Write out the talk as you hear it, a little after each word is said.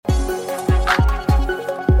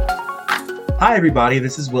Hi, everybody.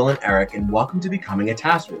 This is Will and Eric, and welcome to Becoming a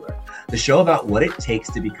Task Ruler, the show about what it takes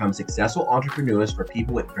to become successful entrepreneurs for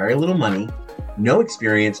people with very little money, no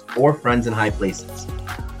experience, or friends in high places.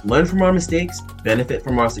 Learn from our mistakes, benefit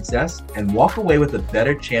from our success, and walk away with a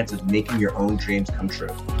better chance of making your own dreams come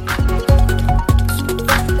true.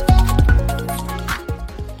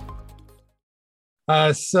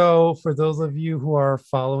 So for those of you who are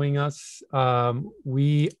following us,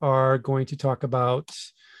 we are going to talk about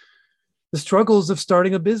the struggles of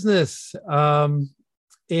starting a business.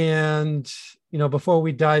 And, before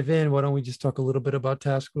we dive in, why don't we just talk a little bit about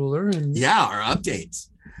Task Ruler? Our updates.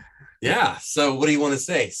 Yeah. So what do you want to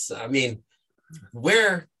say? So, I mean,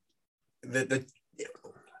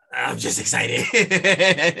 I'm just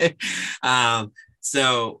excited.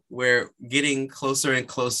 So we're getting closer and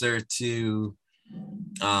closer to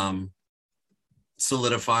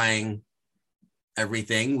solidifying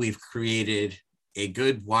everything. We've created a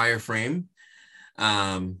good wireframe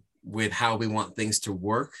with how we want things to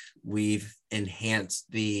work. We've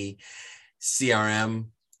enhanced the CRM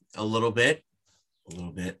a little bit.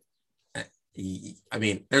 I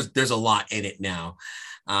mean, there's a lot in it now.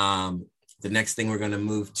 The next thing we're going to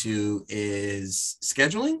move to is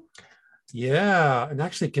scheduling. Yeah. And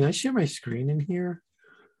actually, can I share my screen in here?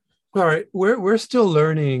 All right, we're still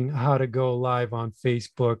learning how to go live on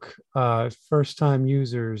Facebook, first time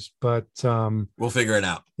users, but we'll figure it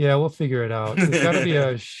out. Yeah, we'll figure it out. There's got to be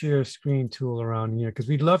a share screen tool around here because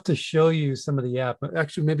we'd love to show you some of the app.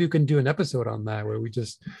 Actually, maybe we can do an episode on that where we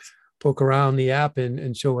just poke around the app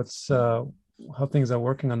and show what's how things are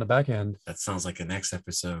working on the back end. That sounds like a next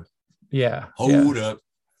episode. Yeah. Hold up.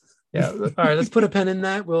 Yeah. All right. Let's put a pin in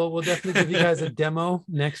that. We'll definitely give you guys a demo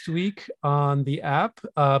next week on the app.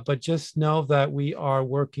 But just know that we are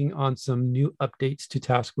working on some new updates to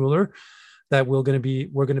Task Ruler that we're going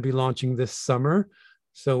to be launching this summer.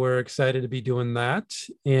 So we're excited to be doing that.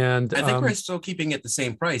 And I think we're still keeping it the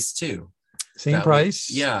same price too. Same price.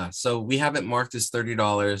 So we have it marked as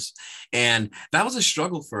 $30. And that was a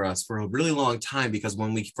struggle for us for a really long time because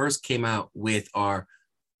when we first came out with our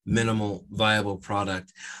minimal viable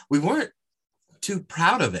product, we weren't too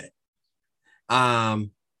proud of it.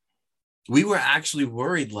 We were actually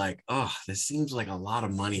worried like, oh, this seems like a lot of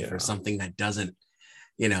money for something that doesn't,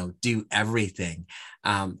 do everything.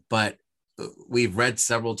 But we've read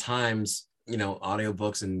several times,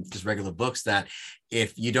 audiobooks and just regular books that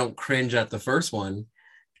if you don't cringe at the first one,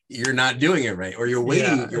 you're not doing it right, or you're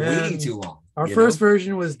waiting too long. Our first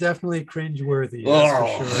version was definitely cringeworthy,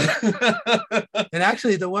 that's for sure. And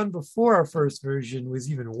actually, the one before our first version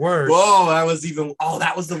was even worse.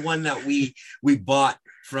 That was the one that we bought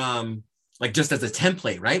from, like, just as a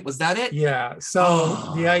template, right? Was that it? Yeah.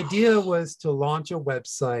 So the idea was to launch a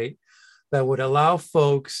website that would allow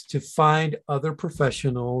folks to find other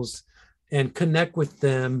professionals and connect with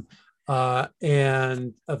them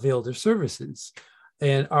and avail their services.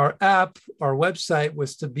 And our website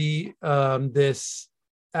was to be this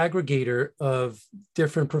aggregator of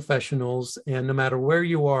different professionals. And no matter where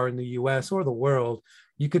you are in the US or the world,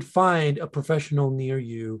 you could find a professional near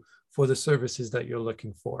you for the services that you're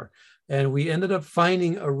looking for. And we ended up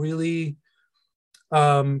finding a really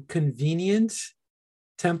convenient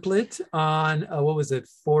template on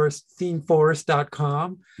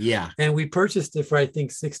themeforest.com. Yeah. And we purchased it for, I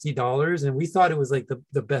think, $60. And we thought it was like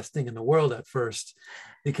the best thing in the world at first,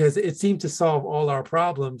 because it seemed to solve all our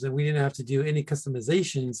problems and we didn't have to do any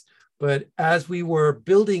customizations. But as we were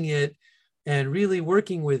building it and really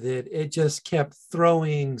working with it, it just kept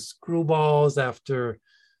throwing screwballs after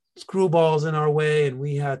screwballs in our way. And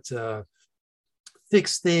we had to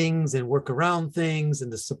fix things and work around things.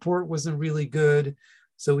 And the support wasn't really good.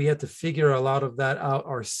 So we had to figure a lot of that out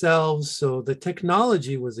ourselves. So the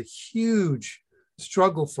technology was a huge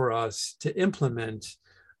struggle for us to implement.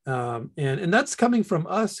 And that's coming from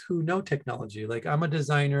us who know technology. Like, I'm a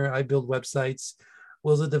designer, I build websites.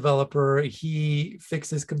 Will's a developer, he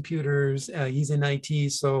fixes computers, he's in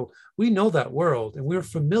IT. So we know that world and we're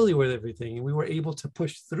familiar with everything. And we were able to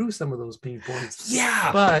push through some of those pain points.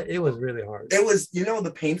 Yeah. But it was really hard. It was,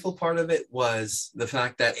 the painful part of it was the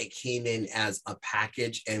fact that it came in as a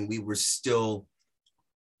package and we were still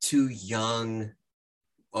too young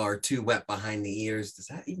or too wet behind the ears. Does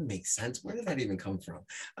that even make sense? Where did that even come from?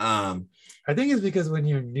 I think it's because when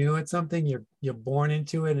you're new at something, you're born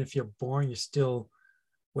into it. And if you're born, you're still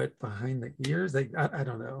wet behind the ears. Like, I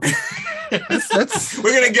don't know. That's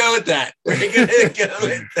we're gonna go with that.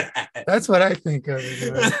 That's what I think of.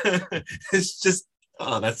 It's just,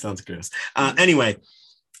 that sounds gross. Anyway,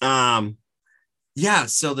 so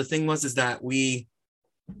the thing was that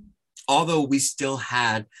although we still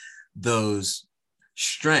had those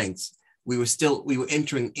strengths, we were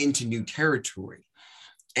entering into new territory.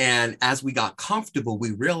 And as we got comfortable,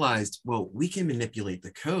 we realized, well, we can manipulate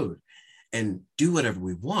the code and do whatever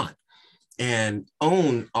we want and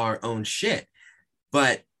own our own shit.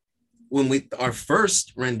 But when our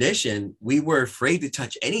first rendition, we were afraid to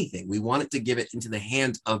touch anything. We wanted to give it into the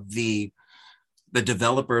hands of the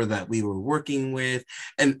developer that we were working with.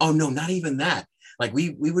 And oh no, not even that. Like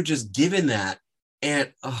we were just given that.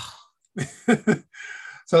 And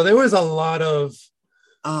so there was a lot of,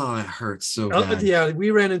 it hurts so bad. Yeah,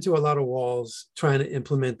 we ran into a lot of walls trying to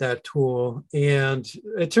implement that tool. And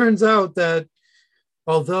it turns out that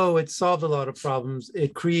although it solved a lot of problems,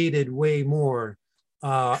 it created way more.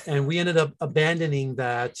 And we ended up abandoning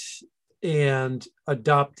that and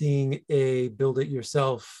adopting a build it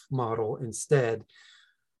yourself model instead.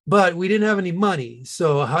 But we didn't have any money.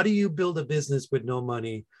 So how do you build a business with no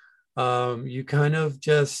money? You kind of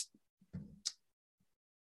just,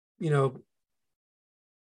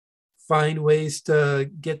 find ways to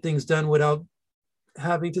get things done without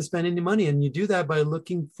having to spend any money. And you do that by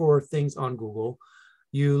looking for things on Google.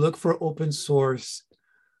 You look for open source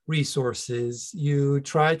resources. You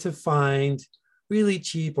try to find really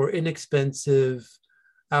cheap or inexpensive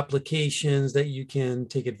applications that you can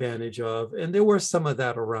take advantage of. And there were some of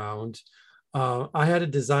that around. I had a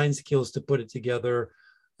design skills to put it together,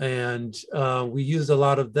 and we used a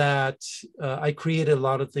lot of that. I created a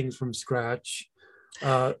lot of things from scratch.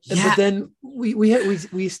 But then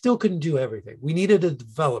we still couldn't do everything. We needed a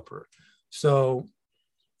developer. So,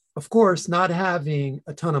 of course, not having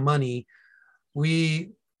a ton of money,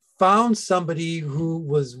 we found somebody who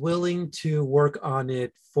was willing to work on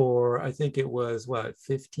it for, I think it was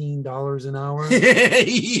 $15 an hour.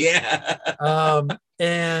 Yeah.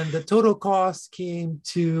 And the total cost came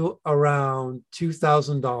to around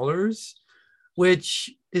 $2,000, which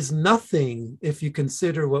is nothing if you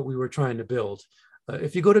consider what we were trying to build.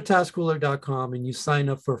 If you go to taskruler.com and you sign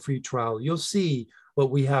up for a free trial, you'll see what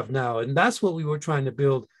we have now. And that's what we were trying to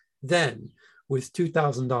build then with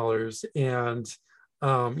 $2,000. And,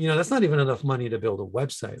 that's not even enough money to build a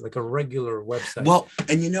website, like a regular website. Well,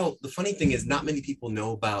 and the funny thing is not many people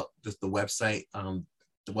know about the website.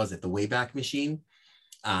 Was it the Wayback Machine?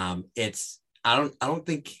 I don't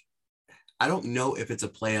know if it's a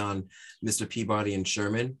play on Mr. Peabody and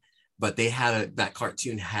Sherman, but they had that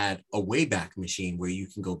cartoon had a Wayback Machine where you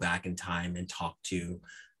can go back in time and talk to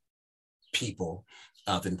people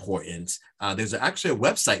of importance. There's actually a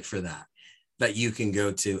website for that you can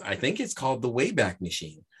go to. I think it's called the Wayback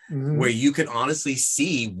Machine, where you can honestly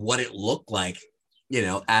see what it looked like,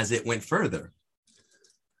 as it went further.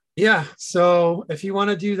 Yeah. So if you want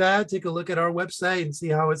to do that, take a look at our website and see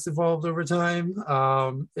how it's evolved over time.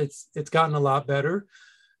 It's gotten a lot better.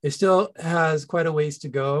 It still has quite a ways to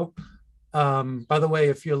go. By the way,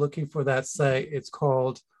 if you're looking for that site, it's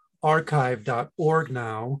called archive.org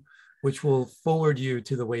now, which will forward you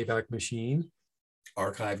to the Wayback Machine.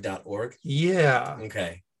 Archive.org? Yeah.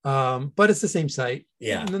 Okay. But it's the same site.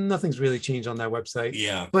 Yeah. Nothing's really changed on that website.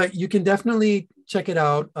 Yeah. But you can definitely check it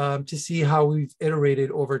out to see how we've iterated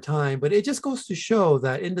over time. But it just goes to show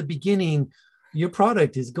that in the beginning, your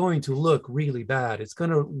product is going to look really bad. It's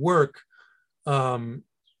going to work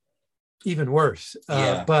even worse.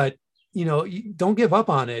 But you don't give up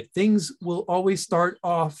on it. Things will always start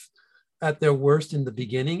off at their worst in the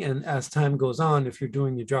beginning. And as time goes on, if you're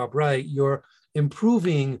doing your job right, you're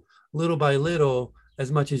improving little by little as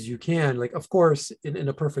much as you can. Like, of course, in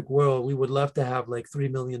a perfect world, we would love to have like $3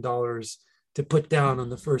 million to put down on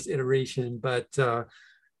the first iteration. But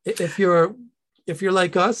if you're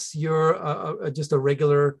like us, you're just a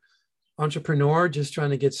regular entrepreneur just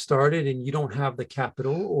trying to get started, and you don't have the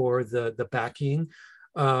capital or the backing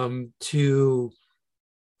to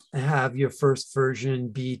have your first version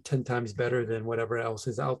be 10 times better than whatever else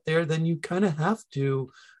is out there, then you kind of have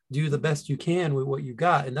to do the best you can with what you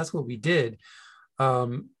got. And that's what we did.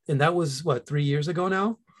 And that was 3 years ago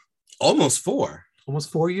now? Almost 4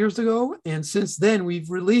 years ago. And since then, we've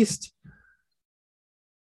released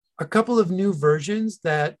a couple of new versions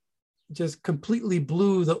that just completely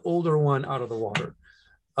blew the older one out of the water.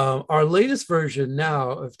 Our latest version now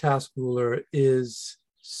of TaskRuler is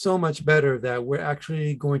so much better that we're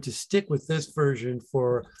actually going to stick with this version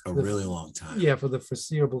for a really long time. Yeah, for the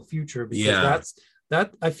foreseeable future, because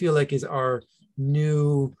that I feel like is our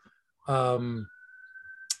new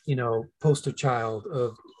poster child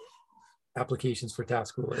of applications for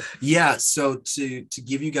TaskRuler. Yeah, so to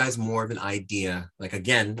give you guys more of an idea, like,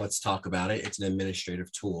 again, let's talk about it. It's an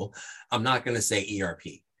administrative tool. I'm not going to say ERP.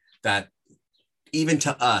 That even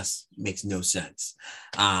to us makes no sense.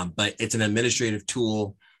 But it's an administrative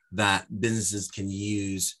tool that businesses can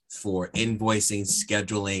use for invoicing,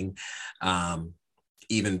 scheduling,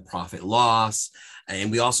 even profit loss.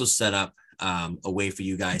 And we also set up a way for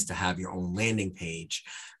you guys to have your own landing page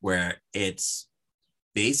where it's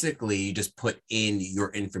basically you just put in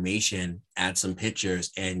your information, add some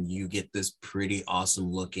pictures, and you get this pretty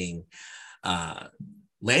awesome looking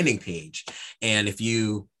landing page. And if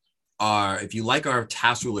you like our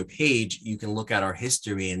Task Ruler page, you can look at our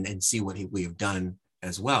history and see what we have done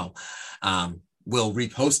as well. We'll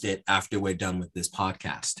repost it after we're done with this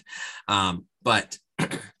podcast. But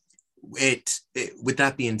with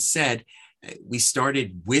that being said, we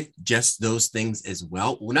started with just those things as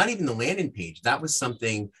well. Well, not even the landing page. That was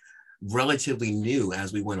something relatively new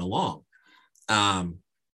as we went along.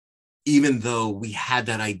 Even though we had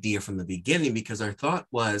that idea from the beginning, because our thought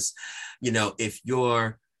was, if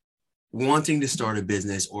you're wanting to start a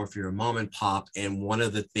business or if you're a mom and pop, and one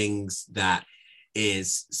of the things that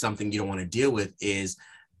is something you don't want to deal with is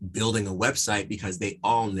building a website, because they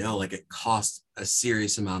all know like it costs a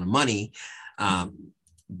serious amount of money.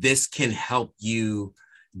 This can help you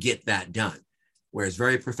get that done, where it's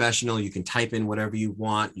very professional. You can type in whatever you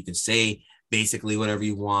want. You can say basically whatever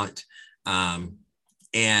you want.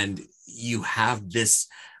 And you have this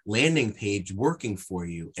landing page working for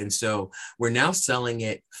you. And so we're now selling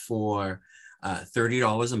it for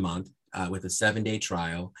 $30 a month with a 7-day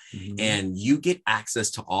trial. Mm-hmm. And you get access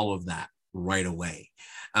to all of that right away.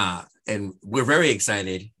 And we're very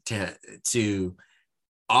excited to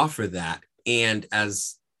offer that. And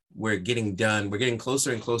as we're getting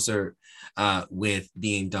closer and closer with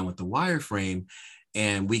being done with the wireframe,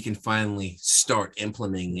 and we can finally start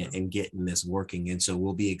implementing it and getting this working. And so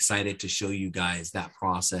we'll be excited to show you guys that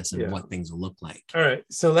process and what things will look like. All right.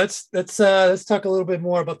 So let's talk a little bit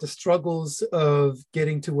more about the struggles of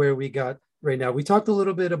getting to where we got right now. We talked a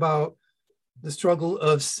little bit about the struggle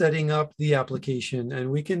of setting up the application,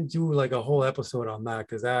 and we can do like a whole episode on that,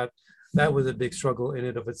 because that was a big struggle in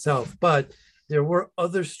and of itself. But there were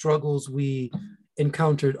other struggles we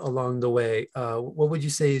encountered along the way. What would you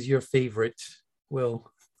say is your favorite, Will?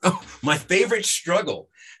 Oh, my favorite struggle.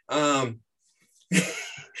 It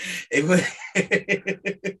was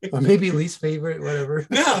or maybe least favorite, whatever.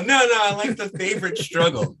 No. I like the favorite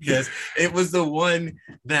struggle because it was the one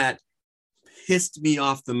that pissed me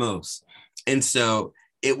off the most. And so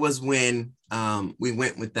it was when we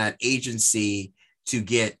went with that agency to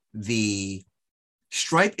get the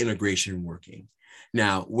Stripe integration working.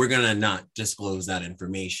 Now, we're going to not disclose that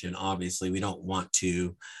information. Obviously, we don't want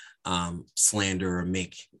to slander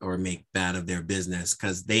or make bad of their business,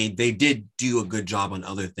 because they did do a good job on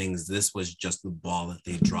other things. This was just the ball that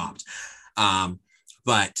they dropped.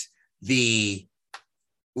 But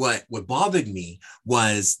what bothered me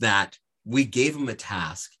was that we gave them a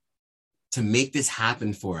task to make this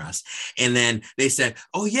happen for us. And then they said,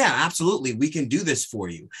 oh yeah, absolutely, we can do this for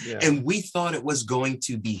you. Yeah. And we thought it was going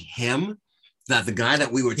to be him, that the guy that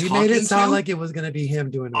we were talking to. He made it sound like it was going to be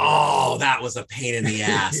him doing it. Oh, that was a pain in the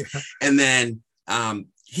ass. Yeah. And then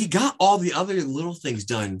he got all the other little things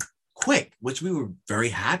done quick, which we were very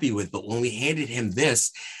happy with. But when we handed him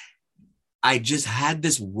this, I just had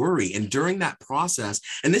this worry. And during that process,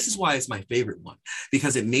 and this is why it's my favorite one,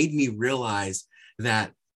 because it made me realize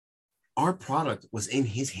that our product was in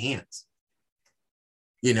his hands.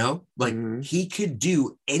 He could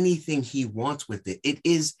do anything he wants with it. It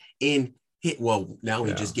is in his, well, now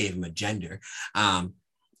we just gave him a gender.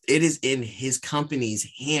 It is in his company's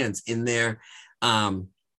hands, in their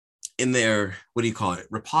what do you call it,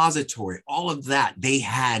 repository, all of that they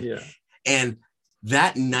had. Yeah. And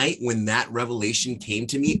that night when that revelation came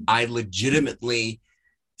to me, I legitimately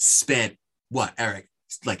spent Eric,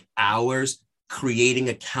 like hours creating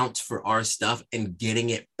accounts for our stuff and getting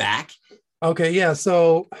it back. Okay, yeah.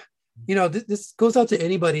 So, this goes out to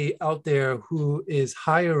anybody out there who is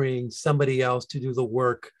hiring somebody else to do the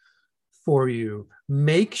work for you.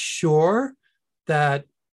 Make sure that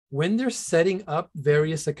when they're setting up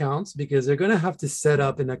various accounts, because they're going to have to set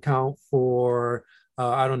up an account for,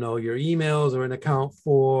 your emails, or an account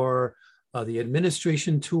for the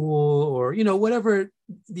administration tool, or, whatever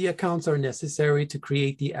the accounts are necessary to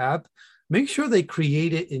create the app. Make sure they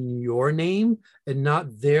create it in your name and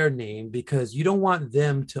not their name, because you don't want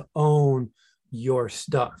them to own your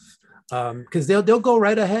stuff. Because they'll go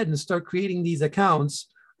right ahead and start creating these accounts,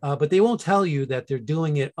 but they won't tell you that they're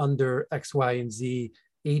doing it under X, Y, and Z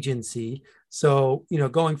agency. So,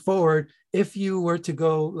 going forward, if you were to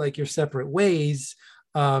go like your separate ways,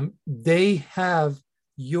 they have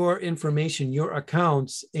your information, your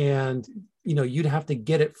accounts, and you'd have to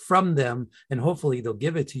get it from them, and hopefully they'll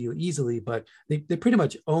give it to you easily, but they pretty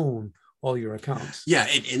much own all your accounts. Yeah,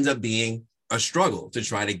 it ends up being a struggle to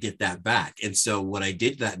try to get that back. And so what I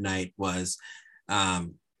did that night was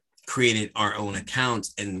created our own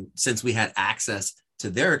accounts. And since we had access to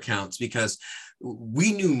their accounts, because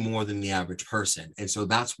we knew more than the average person. And so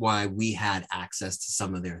that's why we had access to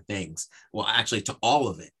some of their things. Well, actually to all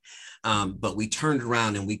of it. But we turned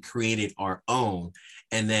around and we created our own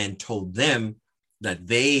and then told them that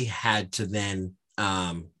they had to then,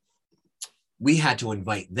 we had to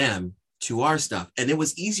invite them to our stuff. And it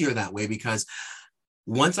was easier that way because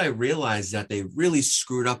once I realized that they really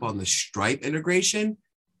screwed up on the Stripe integration,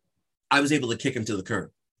 I was able to kick them to the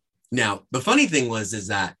curb. Now, the funny thing is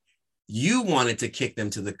that you wanted to kick them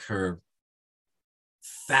to the curb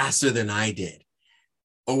faster than I did.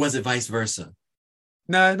 Or was it vice versa?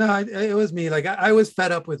 No, it was me. Like I was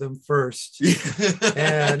fed up with them first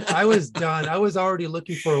and I was done. I was already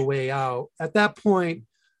looking for a way out. At that point,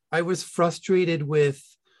 I was frustrated with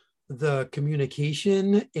the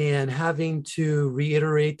communication and having to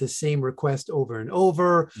reiterate the same request over and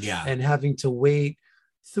over, and having to wait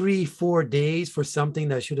 3-4 days for something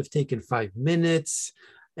that should have taken 5 minutes,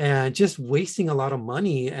 and just wasting a lot of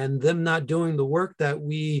money and them not doing the work that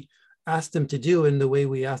we asked them to do in the way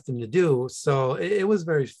we asked them to do. So it was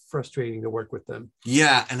very frustrating to work with them.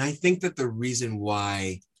 Yeah. And I think that the reason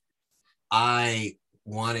why I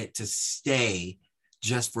wanted to stay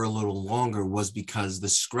just for a little longer was because the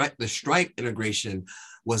Stripe integration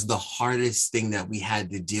was the hardest thing that we had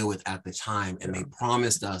to deal with at the time. And they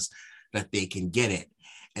promised us that they can get it.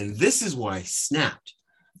 And this is where I snapped,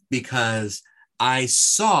 because I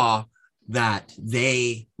saw that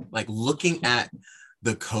they, like, looking at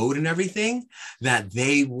the code and everything, that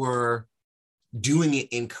they were doing it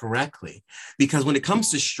incorrectly. Because when it comes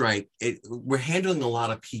to Stripe, we're handling a lot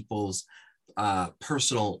of people's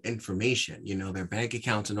personal information, their bank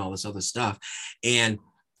accounts and all this other stuff. And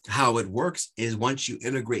how it works is once you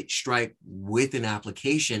integrate Stripe with an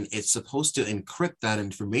application, it's supposed to encrypt that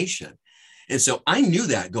information. And so I knew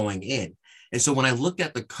that going in. And so when I looked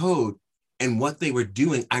at the code and what they were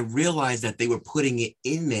doing, I realized that they were putting it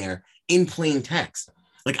in there in plain text.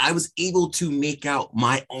 Like, I was able to make out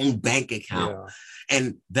my own bank account,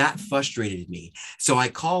 and that frustrated me. So I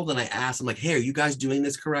called and I asked them, like, hey, are you guys doing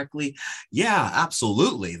this correctly? Yeah,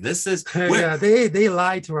 absolutely. This is they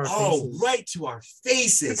lied to our faces. Oh, right to our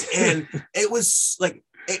faces. And it was like,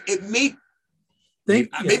 it made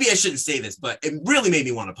maybe I shouldn't say this, but it really made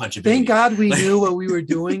me want to punch a baby. Thank God we knew what we were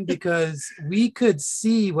doing, because we could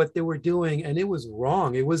see what they were doing and it was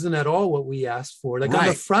wrong. It wasn't at all what we asked for. Like on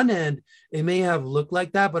the front end, it may have looked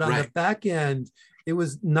like that, but on the back end, it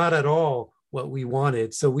was not at all what we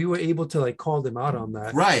wanted. So we were able to, like, call them out on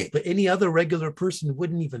that. Right. But any other regular person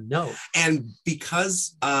wouldn't even know. And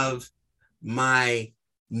because of my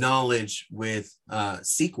knowledge with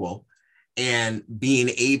SQL, and being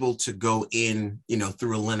able to go in,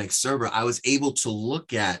 through a Linux server, I was able to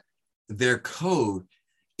look at their code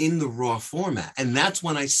in the raw format. And that's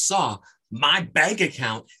when I saw my bank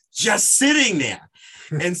account just sitting there.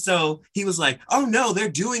 And so he was like, oh no, they're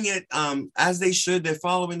doing it as they should. They're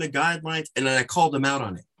following the guidelines. And then I called him out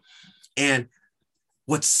on it. And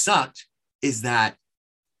what sucked is that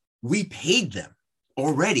we paid them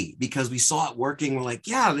already because we saw it working. We're like,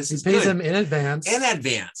 yeah, this is good. We paid them in advance.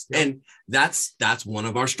 Yeah. And that's one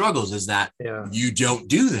of our struggles, is that you don't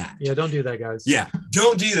do that. Yeah, don't do that, guys. Yeah,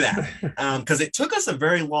 don't do that. Because it took us a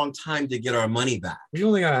very long time to get our money back. We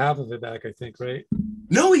only got half of it back, I think, right?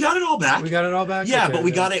 No, we got it all back. We got it all back? Yeah, okay, but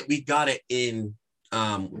we got it in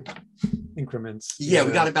increments. Yeah,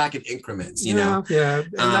 we got it back in increments, Yeah.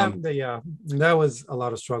 And that was a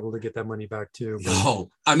lot of struggle to get that money back too. Oh,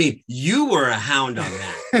 I mean, you were a hound on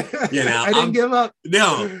that. I didn't give up.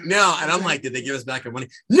 No. And I'm like, did they give us back our money?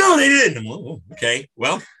 No, they didn't. Oh, okay.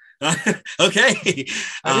 Well, okay.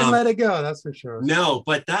 I didn't let it go, that's for sure. No,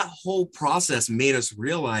 but that whole process made us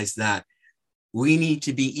realize that we need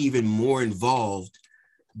to be even more involved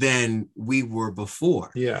than we were before.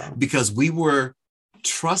 Yeah. Because we were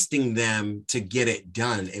trusting them to get it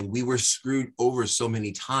done, and we were screwed over so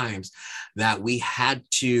many times that we had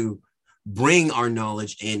to bring our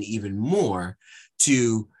knowledge in even more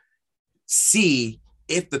to see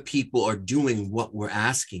if the people are doing what we're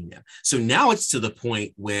asking them. So now it's to the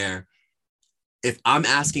point where if I'm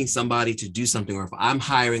asking somebody to do something, or if I'm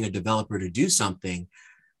hiring a developer to do something,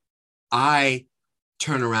 I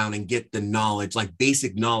turn around and get the knowledge, like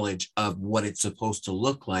basic knowledge of what it's supposed to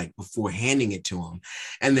look like before handing it to them.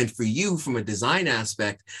 And then for you, from a design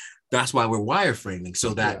aspect, that's why we're wireframing,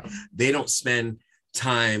 so that they don't spend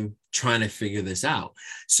time trying to figure this out.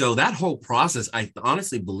 So that whole process, I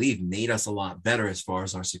honestly believe, made us a lot better as far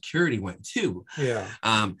as our security went too. Yeah.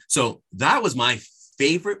 So that was my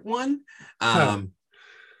favorite one. Huh.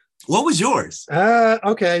 What was yours?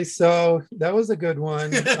 Okay, so that was a good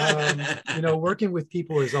one. Working with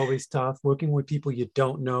people is always tough. Working with people you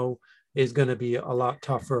don't know is going to be a lot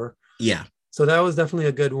tougher. Yeah. So that was definitely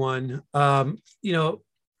a good one.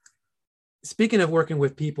 Speaking of working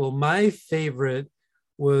with people, my favorite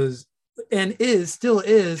was, and still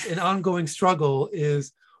is an ongoing struggle,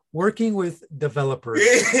 is working with developers.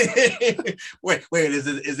 wait, is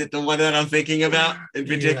it the one that I'm thinking about in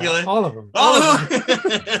particular? Yeah, all of them.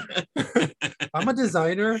 I'm a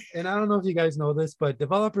designer, and I don't know if you guys know this, but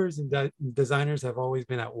developers and designers have always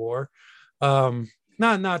been at war.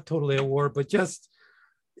 Not totally at war, but just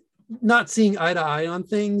not seeing eye to eye on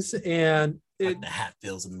things. And like the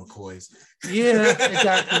Hatfields and McCoys. Yeah,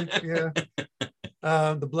 exactly. Yeah.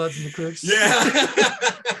 The Bloods and the Crips. Yeah.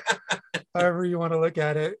 However you want to look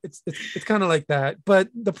at it, it's kind of like that. But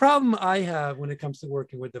the problem I have when it comes to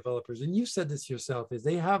working with developers, and you said this yourself, is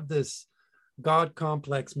they have this God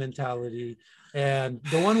complex mentality, and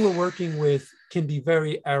the one we're working with can be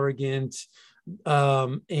very arrogant,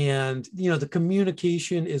 and the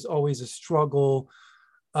communication is always a struggle.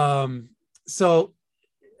 So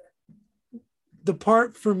the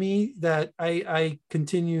part for me that I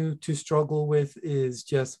continue to struggle with is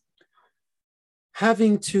just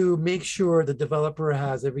having to make sure the developer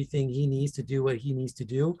has everything he needs to do what he needs to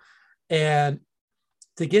do. And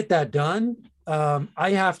to get that done,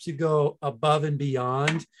 I have to go above and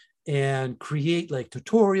beyond and create like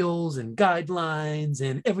tutorials and guidelines,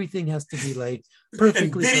 and everything has to be like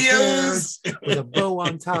perfectly prepared with a bow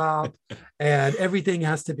on top, and everything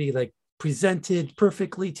has to be like presented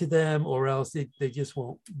perfectly to them, or else they just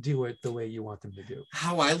won't do it the way you want them to do.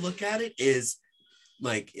 How I look at it is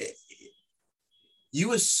like,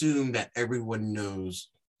 you assume that everyone knows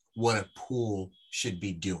what a pool should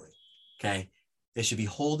be doing, okay? They should be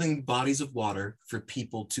holding bodies of water for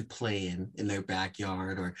people to play in their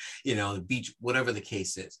backyard, or, the beach, whatever the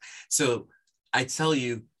case is. So I tell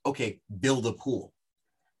you, okay, build a pool.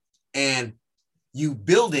 And you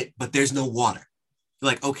build it, but there's no water.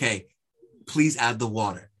 You're like, okay, please add the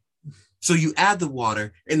water. So you add the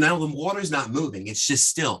water, and now the water's not moving. It's just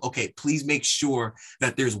still. Okay, please make sure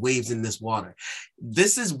that there's waves in this water.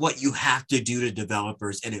 This is what you have to do to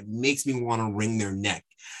developers, and it makes me want to wring their neck.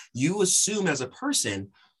 You assume as a person,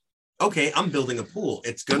 okay, I'm building a pool.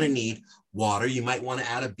 It's going to need water. You might want to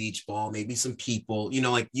add a beach ball, maybe some people.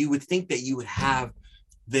 Like you would think that you would have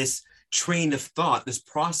this train of thought, this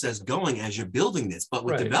process going as you're building this. But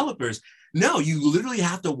with developers, no, you literally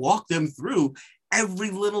have to walk them through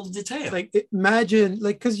every little detail. Like imagine,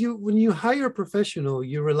 like, because when you hire a professional,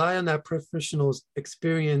 you rely on that professional's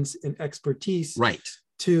experience and expertise, right,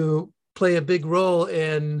 to play a big role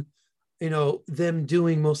in, them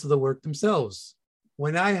doing most of the work themselves.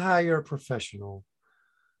 When I hire a professional,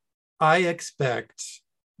 I expect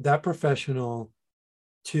that professional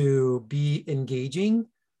to be engaging,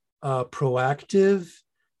 proactive,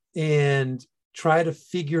 and try to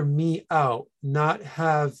figure me out, not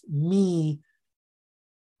have me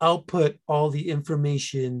output all the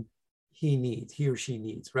information he or she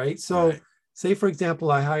needs, right? So say, for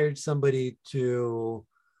example, I hired somebody to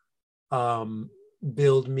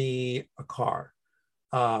build me a car.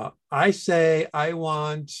 I say I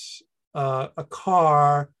want a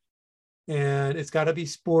car, and it's got to be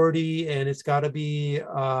sporty, and it's got to be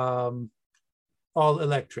all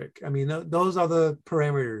electric. I mean, those are the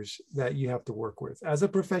parameters that you have to work with. As a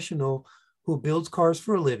professional who builds cars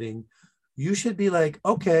for a living, you should be like,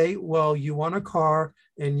 okay, well, you want a car,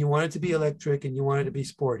 and you want it to be electric, and you want it to be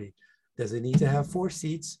sporty. Does it need to have 4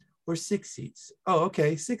 seats or 6 seats? Oh,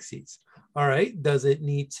 okay, 6 seats. All right. Does it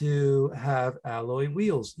need to have alloy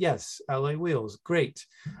wheels? Yes, alloy wheels. Great.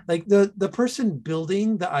 Like the person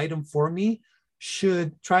building the item for me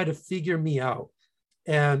should try to figure me out,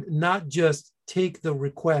 and not just take the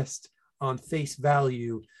request on face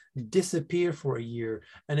value, disappear for a year,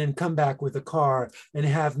 and then come back with a car and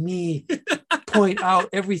have me point out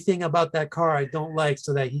everything about that car I don't like,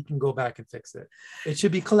 so that he can go back and fix it. It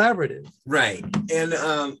should be collaborative. Right. And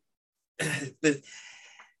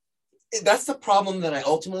that's the problem that I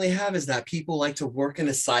ultimately have, is that people like to work in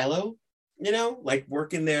a silo, like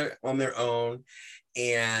working there on their own,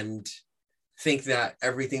 and think that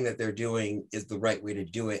everything that they're doing is the right way to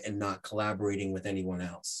do it, and not collaborating with anyone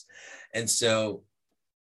else. And so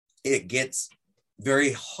it gets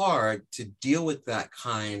very hard to deal with that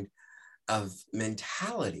kind of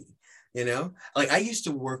mentality. Like I used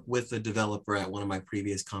to work with a developer at one of my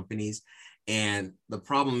previous companies, And the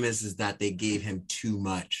problem is that they gave him too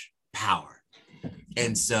much power.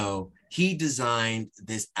 And so he designed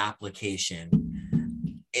this application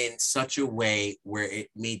in such a way where it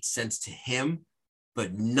made sense to him,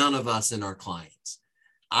 but none of us and our clients.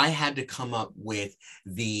 I had to come up with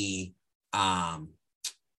the how-tos,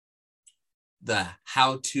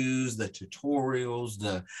 the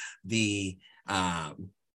tutorials, the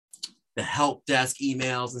help desk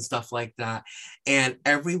emails and stuff like that. And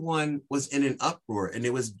everyone was in an uproar. And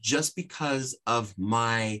it was just because of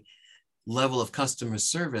my level of customer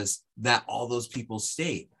service that all those people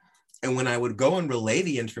stayed. And when I would go and relay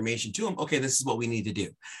the information to him, okay, this is what we need to do.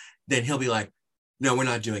 Then he'll be like, no, we're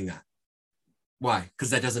not doing that. Why?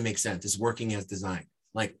 Because that doesn't make sense. It's working as designed.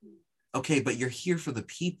 Like, okay, but you're here for the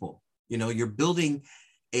people. You know, you're building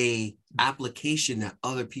a application that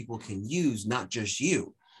other people can use, not just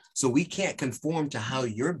you. So we can't conform to how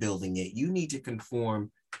you're building it. You need to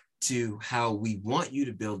conform to how we want you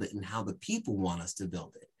to build it and how the people want us to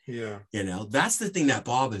build it. Yeah. You know, that's the thing that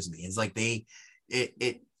bothers me. It's like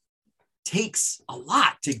it takes a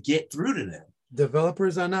lot to get through to them.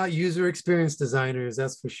 Developers are not user experience designers,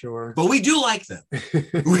 that's for sure. But we do like them.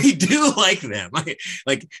 We do like them.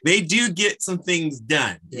 Like they do get some things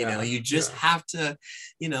done. You know, you just have to,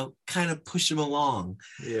 you know, kind of push them along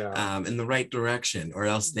in the right direction, or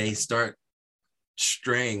else they start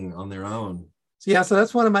straying on their own. So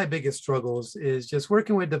that's one of my biggest struggles is just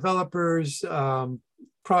working with developers,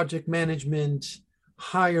 project management,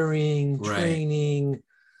 hiring, training,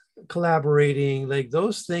 collaborating. Like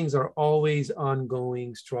those things are always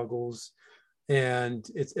ongoing struggles, and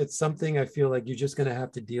it's something I feel like you're just going to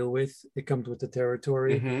have to deal with. It comes with the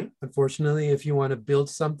territory. Unfortunately, if you want to build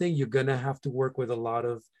something, you're going to have to work with a lot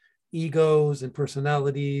of egos and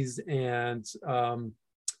personalities and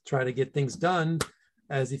try to get things done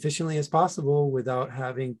as efficiently as possible without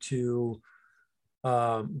having to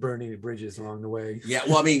burn any bridges along the way. Yeah,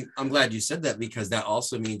 well, I mean, I'm glad you said that, because that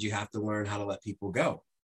also means you have to learn how to let people go.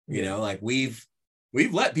 You know, like we've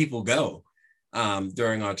let people go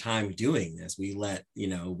during our time doing this.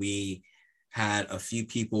 We had a few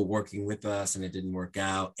people working with us and it didn't work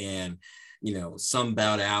out, and you know, some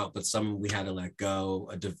bowed out, but some we had to let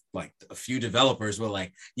go. Like a few developers were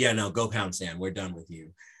like, yeah, no, go pound sand, we're done with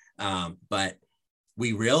you. But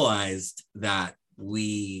we realized that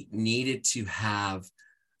we needed to have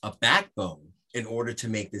a backbone in order to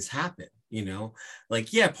make this happen. You know,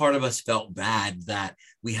 like, yeah, part of us felt bad that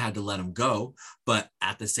we had to let them go. But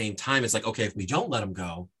at the same time, it's like, okay, if we don't let them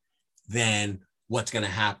go, then what's going to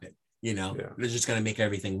happen? You know, they're just going to make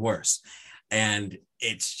everything worse. And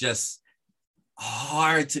it's just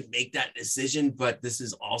hard to make that decision. But this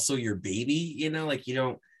is also your baby, you know, like you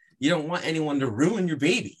don't want anyone to ruin your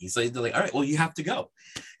baby. So they're like, all right, well, you have to go,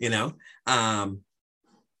 you know?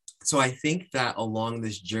 So I think that along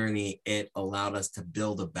this journey, it allowed us to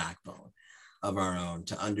build a backbone of our own,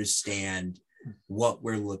 to understand what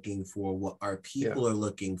we're looking for, what our people are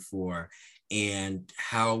looking for, and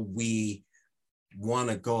how we want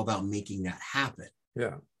to go about making that happen.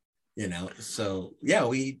 Yeah. You know, so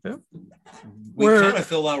we kind of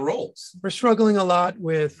fill our roles. We're struggling a lot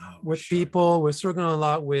with people. We're struggling a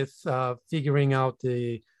lot with figuring out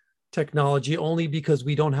the technology, only because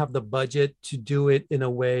we don't have the budget to do it in a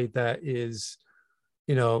way that is,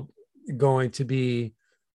 you know, going to be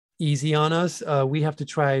easy on us. We have to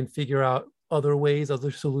try and figure out other ways,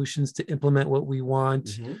 other solutions to implement what we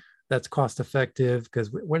want. That's cost effective,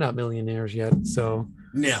 because we're not millionaires yet. So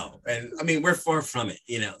no, and I mean, we're far from it,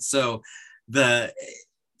 you know. So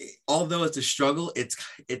although it's a struggle,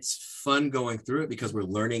 it's fun going through it because we're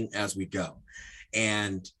learning as we go,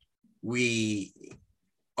 and we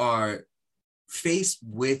are faced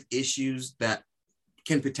with issues that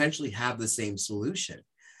can potentially have the same solution.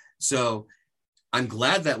 So I'm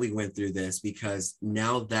glad that we went through this, because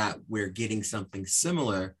now that we're getting something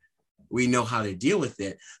similar, we know how to deal with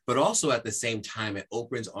it. But also at the same time, it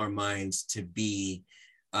opens our minds to be,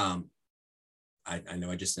 I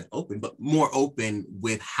know I just said open, but more open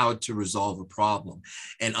with how to resolve a problem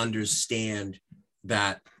and understand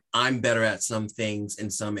that I'm better at some things in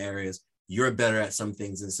some areas. You're better at some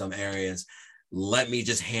things in some areas. Let me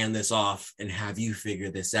just hand this off and have you figure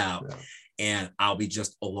this out. And I'll be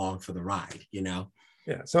just along for the ride, you know?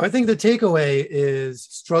 Yeah. So I think the takeaway is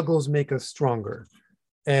struggles make us stronger.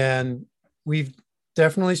 And we've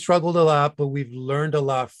definitely struggled a lot, but we've learned a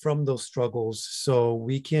lot from those struggles. So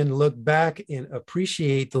we can look back and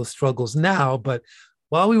appreciate those struggles now, but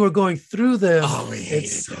while we were going through them, Oh, we hated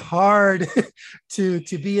it's them. hard to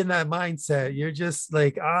be in that mindset. You're just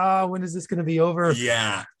like, when is this going to be over?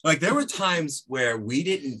 Yeah. Like there were times where we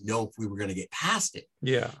didn't know if we were going to get past it.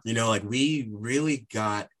 Yeah. You know, like we really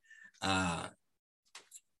got, not,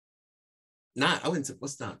 I wouldn't say,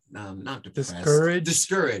 what's not depressed.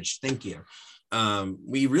 Discouraged. Thank you.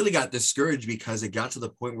 We really got discouraged because it got to the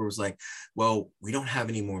point where it was like, well, we don't have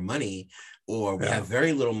any more money, or we have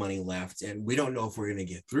very little money left, and we don't know if we're going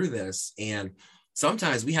to get through this. And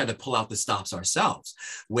sometimes we had to pull out the stops ourselves,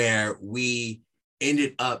 where we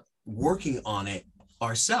ended up working on it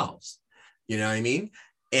ourselves. You know what I mean?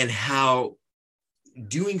 And how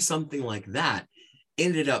doing something like that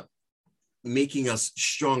ended up making us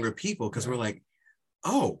stronger people, because we're like,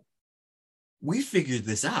 oh, we figured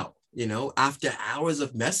this out, you know, after hours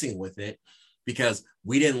of messing with it, because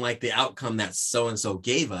we didn't like the outcome that so-and-so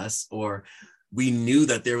gave us, or we knew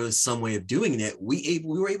that there was some way of doing it. We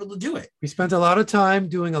were able to do it. We spent a lot of time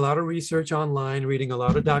doing a lot of research online, reading a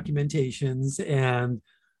lot of documentations, and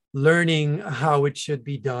learning how it should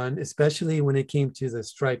be done, especially when it came to the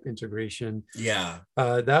Stripe integration. Yeah.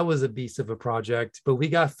 That was a beast of a project, but we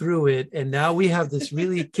got through it. And now we have this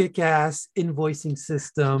really kick-ass invoicing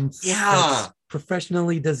system. That's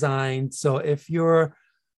professionally designed. So if you're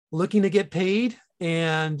looking to get paid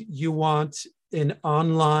and you want an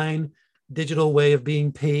online digital way of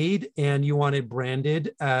being paid, and you want it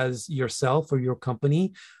branded as yourself or your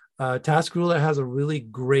company, TaskRuler has a really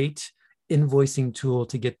great invoicing tool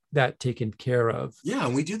to get that taken care of. Yeah,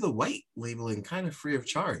 and we do the white labeling kind of free of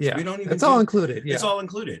charge. Yeah, we don't even. It's all included. Yeah, it's all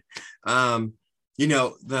included. You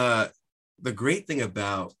know, the great thing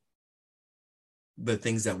about the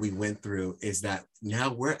things that we went through is that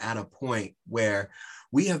now we're at a point where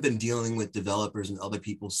we have been dealing with developers and other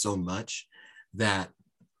people so much that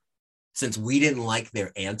since we didn't like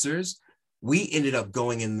their answers, we ended up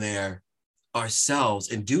going in there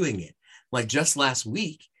ourselves and doing it. Like just last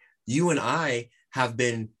week, you and I have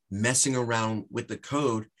been messing around with the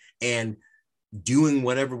code and doing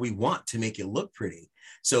whatever we want to make it look pretty.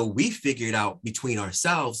 So we figured out between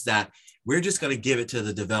ourselves that we're just going to give it to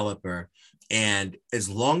the developer. And as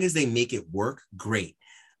long as they make it work, great.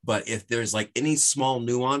 But if there's like any small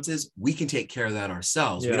nuances, we can take care of that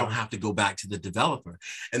ourselves. Yeah. We don't have to go back to the developer.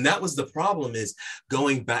 And that was the problem, is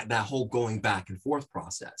going back and forth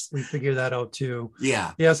process. We figured that out too.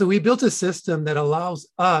 Yeah. Yeah. So we built a system that allows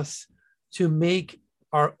us to make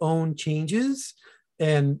our own changes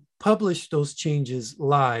and publish those changes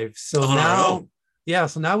live. So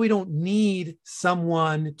now we don't need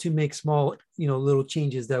someone to make small, little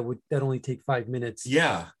changes that only take 5 minutes.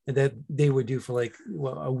 Yeah. And that they would do for like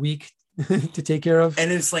a week to take care of.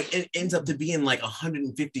 And it's like, it ends up to being like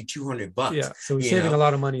 $150, $200. Yeah. So we're saving a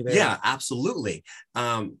lot of money there. Yeah, absolutely.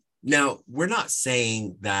 Now we're not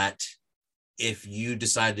saying that if you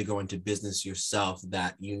decide to go into business yourself,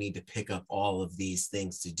 that you need to pick up all of these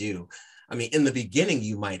things to do. I mean, in the beginning,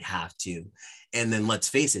 you might have to. And then let's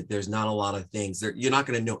face it, there's not a lot of things there. You're not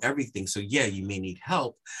going to know everything. So yeah, you may need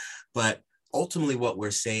help. But ultimately what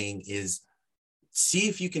we're saying is see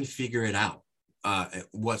if you can figure it out,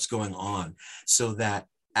 what's going on, so that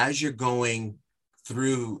as you're going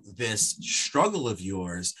through this struggle of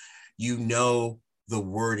yours, you know the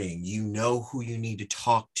wording, you know who you need to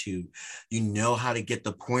talk to, you know how to get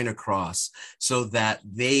the point across, so that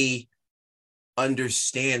they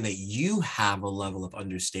understand that you have a level of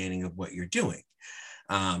understanding of what you're doing.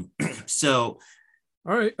 So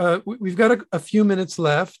all right, we've got a few minutes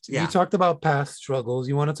left. Yeah. You talked about past struggles.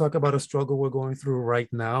 You want to talk about a struggle we're going through right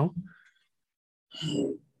now?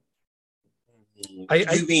 You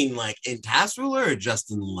mean like in TaskRuler or just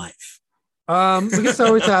in life? We can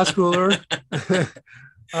start with TaskRuler.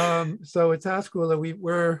 So with TaskRuler,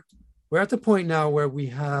 we're at the point now where we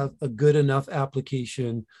have a good enough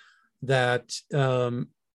application that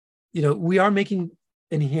we are making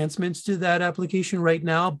enhancements to that application right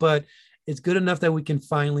now, but it's good enough that we can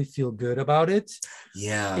finally feel good about it.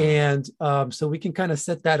 Yeah. And so we can kind of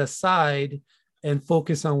set that aside and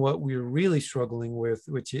focus on what we're really struggling with,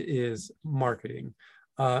 which is marketing,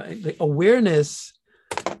 the awareness,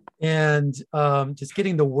 and just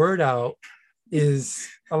getting the word out is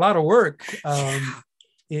a lot of work.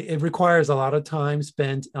 It requires a lot of time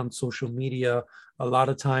spent on social media, a lot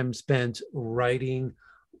of time spent writing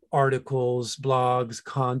articles, blogs,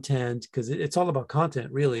 content, because it's all about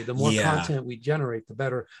content, really. The more content we generate, the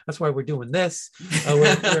better. That's why we're doing this.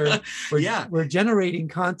 We're generating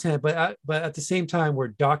content, but at the same time, we're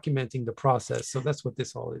documenting the process. So that's what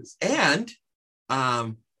this all is. And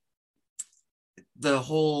the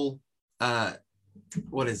whole,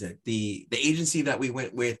 what is it? The agency that we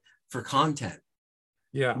went with for content,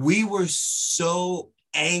 Yeah. We were so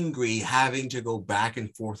angry having to go back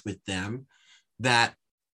and forth with them that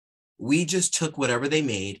we just took whatever they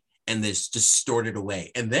made and just stored it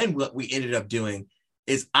away. And then what we ended up doing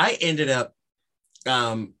is I ended up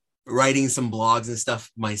writing some blogs and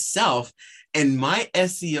stuff myself, and my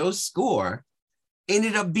SEO score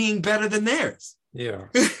ended up being better than theirs. Yeah.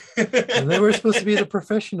 And they were supposed to be the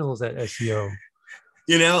professionals at SEO.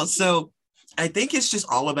 You know, so I think it's just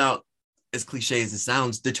all about, as cliche as it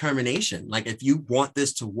sounds, determination. Like if you want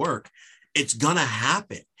this to work, it's gonna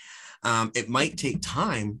happen. It might take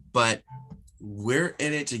time, but we're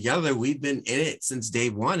in it together. We've been in it since day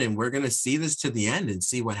one, and we're gonna see this to the end and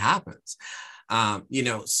see what happens. You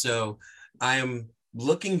know, so I'm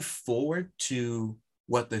looking forward to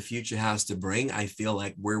what the future has to bring. I feel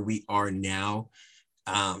like where we are now,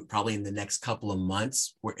 probably in the next couple of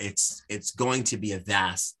months, where it's going to be a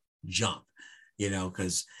vast jump, you know,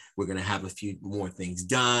 because we're going to have a few more things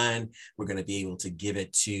done. We're going to be able to give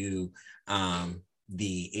it to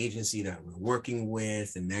the agency that we're working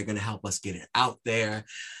with, and they're going to help us get it out there.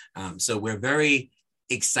 So we're very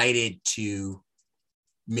excited to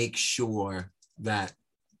make sure that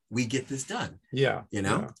we get this done. Yeah. You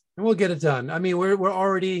know, yeah. And we'll get it done. I mean, we're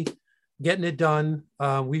already getting it done.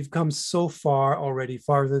 We've come so far already,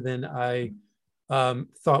 farther than I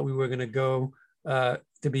thought we were going to go.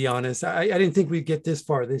 To be honest, I didn't think we'd get this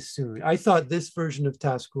far this soon. I thought this version of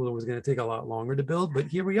Taskula was going to take a lot longer to build, but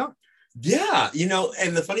here we are. Yeah, you know,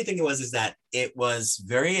 and the funny thing is that it was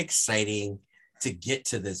very exciting to get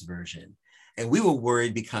to this version. And we were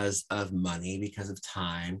worried because of money, because of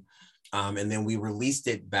time. And then we released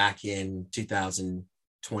it back in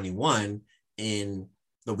 2021 in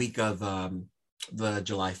the week of the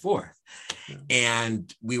July 4th. Yeah.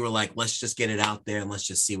 And we were like, let's just get it out there and let's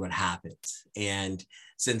just see what happens. And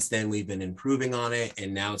since then, we've been improving on it.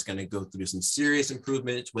 And now it's going to go through some serious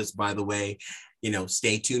improvements, which, by the way, you know,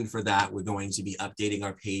 stay tuned for that. We're going to be updating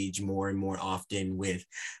our page more and more often with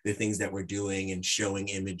the things that we're doing and showing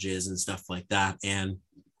images and stuff like that. And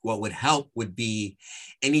what would help would be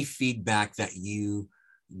any feedback that you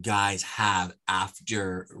guys have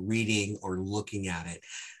after reading or looking at it.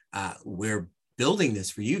 We're building this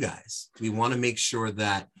for you guys. We want to make sure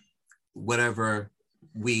that whatever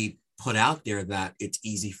we put out there, that it's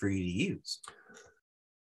easy for you to use.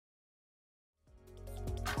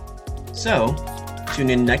 So tune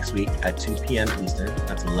in next week at 2 p.m. Eastern.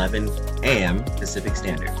 That's 11 a.m. Pacific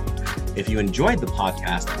Standard. If you enjoyed the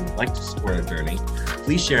podcast and would like to support our journey,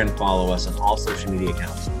 please share and follow us on all social media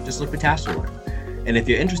accounts. Just look for TaskRuler. And if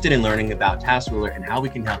you're interested in learning about TaskRuler and how we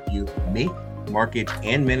can help you make, market,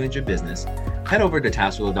 and manage a business, head over to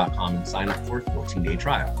taskruler.com and sign up for a 14-day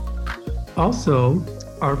trial. Also,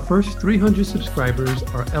 our first 300 subscribers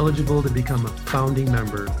are eligible to become a founding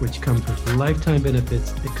member, which comes with lifetime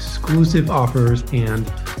benefits, exclusive offers, and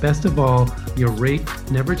best of all, your rate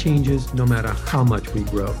never changes no matter how much we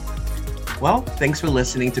grow. Well, thanks for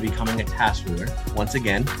listening to Becoming a TaskRuler. Once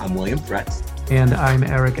again, I'm William Fretz. And I'm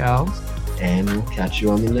Eric Alves. And we'll catch you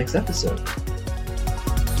on the next episode.